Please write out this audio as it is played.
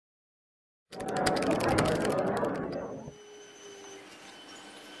What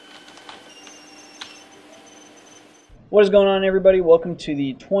is going on, everybody? Welcome to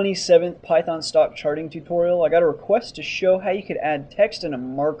the 27th Python stock charting tutorial. I got a request to show how you could add text and a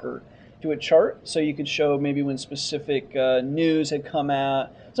marker to a chart, so you could show maybe when specific news had come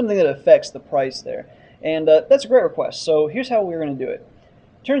out, something that affects the price there. And that's a great request. So here's how we're going to do it.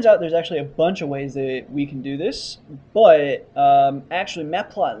 Turns out there's actually a bunch of ways that we can do this, but actually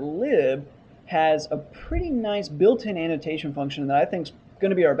Matplotlib has a pretty nice built-in annotation function that I think is going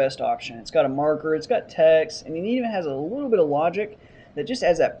to be our best option. It's got a marker, it's got text, and it even has a little bit of logic that just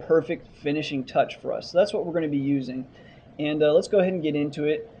adds that perfect finishing touch for us. So that's what we're going to be using. And let's go ahead and get into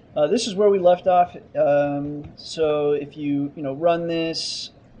it. This is where we left off. So if you run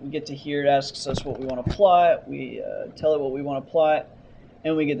this, we get to here, it asks us what we want to plot. We tell it what we want to plot,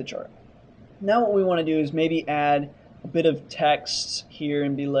 and we get the chart. Now what we want to do is maybe add a bit of text here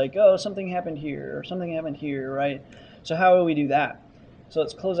and be like, oh, something happened here or something happened here, right? So how do we do that? So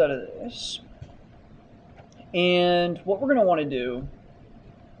let's close out of this. And what we're going to want to do,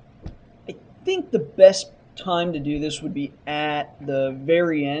 I think the best time to do this would be at the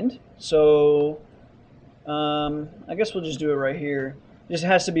very end. So I guess we'll just do it right here. It just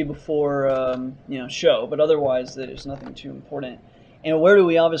has to be before show, but otherwise there's nothing too important. And where do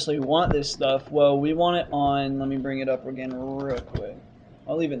we obviously want this stuff? Well, we want it on, let me bring it up again real quick.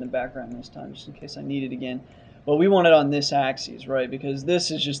 I'll leave it in the background this time just in case I need it again. But we want it on this axis, right? Because this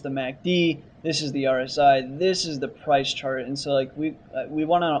is just the MACD, this is the RSI, this is the price chart, and so like we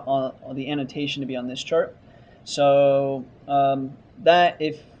want on the annotation to be on this chart. So that,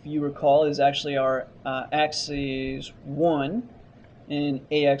 if you recall, is actually our axis 1, and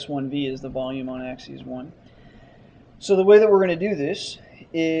AX1V is the volume on axis 1. So the way that we're going to do this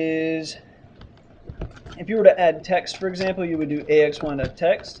is, if you were to add text, for example, you would do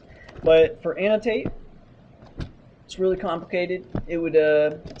AX1.text, but for annotate, it's really complicated.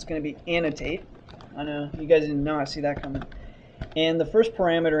 It's going to be annotate. I know you guys didn't know. I see that coming. And the first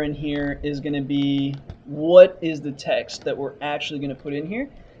parameter in here is going to be what is the text that we're actually going to put in here.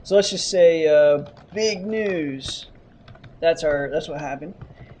 So let's just say big news. That's what happened.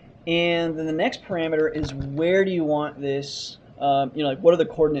 And then the next parameter is where do you want this? Like what are the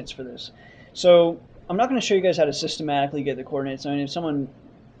coordinates for this? So I'm not going to show you guys how to systematically get the coordinates. I mean, if someone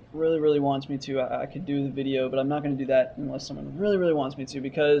really wants me to, I could do the video, but I'm not going to do that unless someone really wants me to,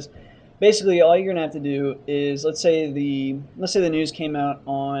 because basically all you're going to have to do is, let's say the news came out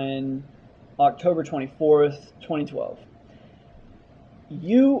on October 24th, 2012.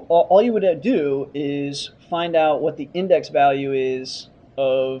 All you would do is find out what the index value is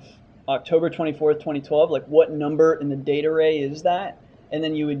of October 24th, 2012, like what number in the data array is that, and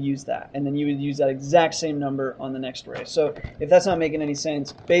then you would use that, and then you would use that exact same number on the next array. So if that's not making any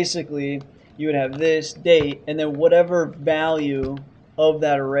sense, basically you would have this date, and then whatever value of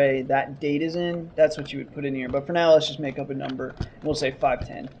that array that date is in, that's what you would put in here. But for now, let's just make up a number. We'll say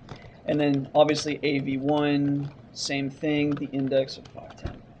 510. And then obviously AV1, same thing, the index of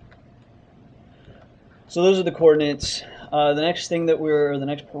 510. So those are the coordinates. The next thing that the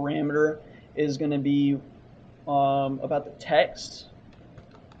next parameter is going to be about the text.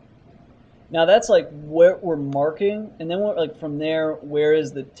 Now that's like where we're marking, and then like from there, where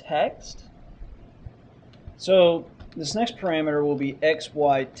is the text? So this next parameter will be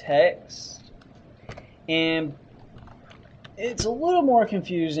XY text, and it's a little more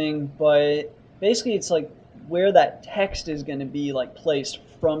confusing, but basically it's like where that text is going to be like placed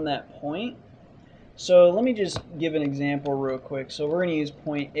from that point. So let me just give an example real quick. So we're going to use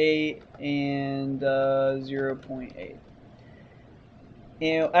 0.8 and 0.8.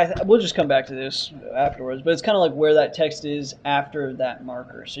 And we'll just come back to this afterwards, but it's kind of like where that text is after that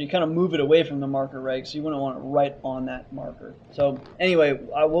marker. So you kind of move it away from the marker, right? So you wouldn't want it right on that marker. So anyway,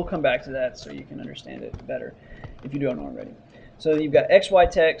 I will come back to that so you can understand it better if you don't already. So you've got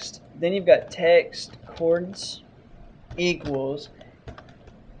XY text, then you've got text coordinates equals,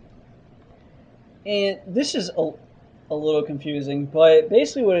 and this is a little confusing, but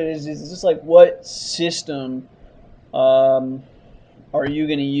basically what it is just like what system are you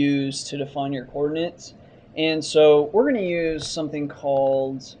going to use to define your coordinates. And so we're going to use something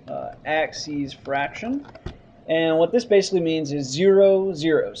called axis fraction, and what this basically means is 0,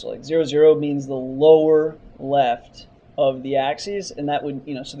 0. So like 0, 0 means the lower left of the axis, and that would,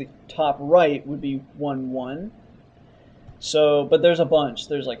 so the top right would be 1, 1. So, but there's a bunch.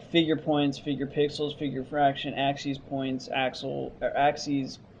 There's like figure points, figure pixels, figure fraction, axes points,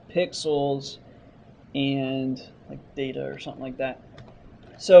 axes pixels, and like data or something like that.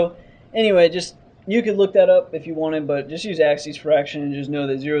 So anyway, just You could look that up if you wanted, but just use axis fraction and just know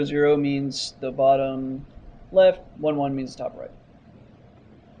that 0, 0 means the bottom left, 1, 1 means the top right.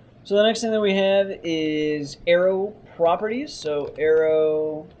 So the next thing that we have is arrow properties. So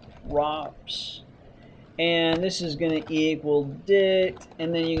arrow props, and this is going to equal dict,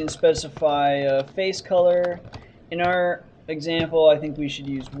 and then you can specify a face color. In our example, I think we should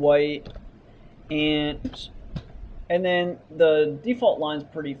use white, and then the default line's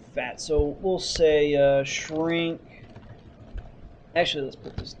pretty fat, so we'll say shrink. Actually, let's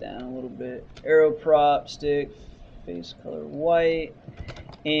put this down a little bit. Arrow prop stick face color white,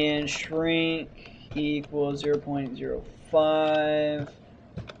 and shrink equals 0.05.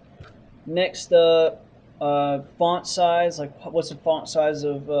 Next up, font size. Like, what's the font size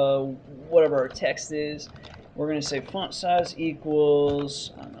of whatever our text is? We're going to say font size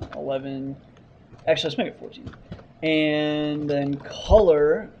equals, I don't know, 11. Actually, let's make it 14. And then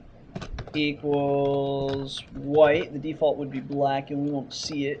color equals white. The default would be black, and we won't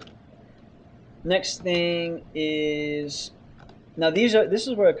see it. Next thing is, now this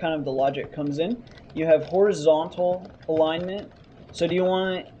is where kind of the logic comes in. You have horizontal alignment. So do you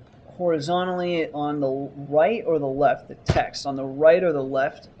want it horizontally on the right or the left, the text, on the right or the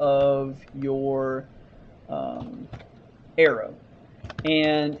left of your arrow?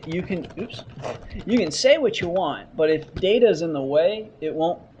 And you can, you can say what you want, but if data is in the way, it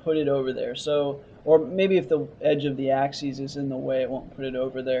won't put it over there. So, or maybe if the edge of the axis is in the way, it won't put it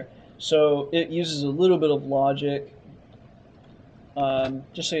over there. So it uses a little bit of logic,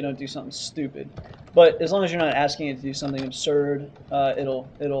 just so you don't do something stupid. But as long as you're not asking it to do something absurd, it'll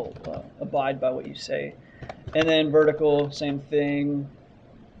abide by what you say. And then vertical, same thing.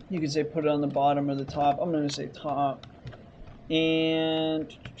 You can say put it on the bottom or the top. I'm going to say top.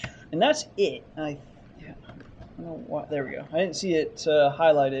 And that's it. I don't know why. There we go. I didn't see it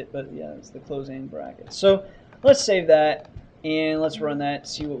highlight it, but yeah, it's the closing bracket. So let's save that and let's run that.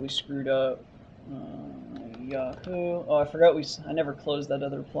 See what we screwed up. Yahoo! Oh, I forgot I never closed that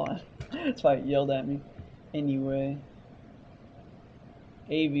other plot. That's why it yelled at me. Anyway,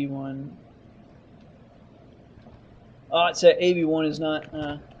 AV1. Oh, it said AV1 is not.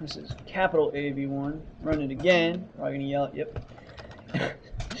 This is capital AV1. Run it again. Probably gonna yell it. Yep.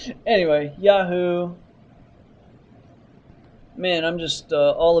 Anyway, Yahoo. Man, I'm just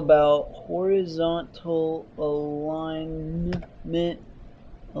all about horizontal alignment.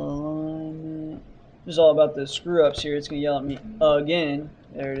 Just all about the screw ups here. It's gonna yell at me again.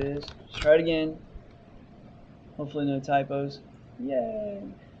 There it is. Let's try it again. Hopefully no typos. Yay.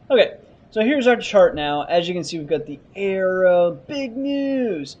 Okay. So here's our chart now. As you can see, we've got the arrow, big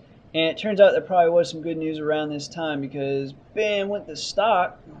news. And it turns out there probably was some good news around this time because bam, went the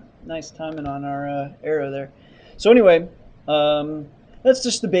stock. Nice timing on our arrow there. So anyway, that's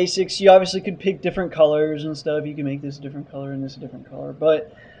just the basics. You obviously could pick different colors and stuff. You can make this a different color and this a different color.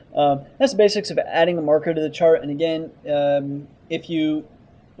 But that's the basics of adding a marker to the chart. And again, if you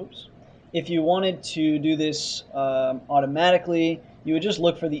wanted to do this automatically, you would just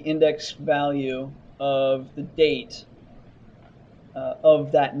look for the index value of the date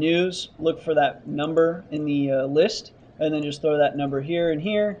of that news. Look for that number in the list, and then just throw that number here and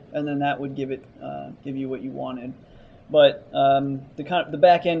here, and then that would give you what you wanted. But the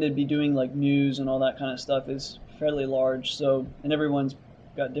back end would be doing like news and all that kind of stuff is fairly large. So, and everyone's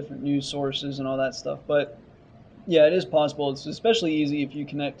got different news sources and all that stuff. But yeah, it is possible. It's especially easy if you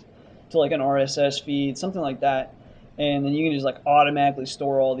connect to like an RSS feed, something like that. And then you can just like automatically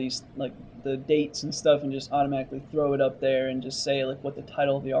store all these like the dates and stuff and just automatically throw it up there and just say like what the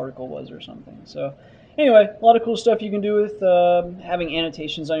title of the article was or something. So anyway, a lot of cool stuff you can do with having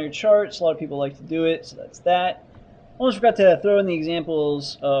annotations on your charts. A lot of people like to do it, so that's that. Almost forgot to throw in the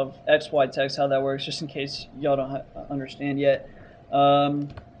examples of XY text, how that works, just in case y'all don't understand yet.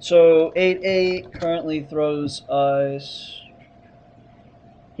 So 8.8 currently throws us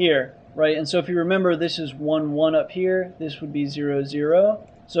here. Right, and so if you remember, this is 1, 1 up here. This would be 0, 0.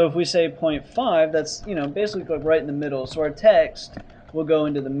 So if we say 0.5, that's basically like right in the middle. So our text will go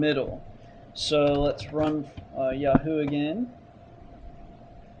into the middle. So let's run Yahoo again,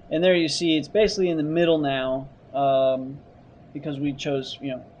 and there you see it's basically in the middle now because we chose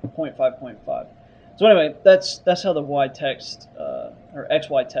 0.5, 0.5. So anyway, that's how the Y text or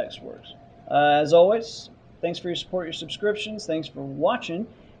XY text works. As always, thanks for your support, your subscriptions. Thanks for watching.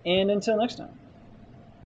 And until next time.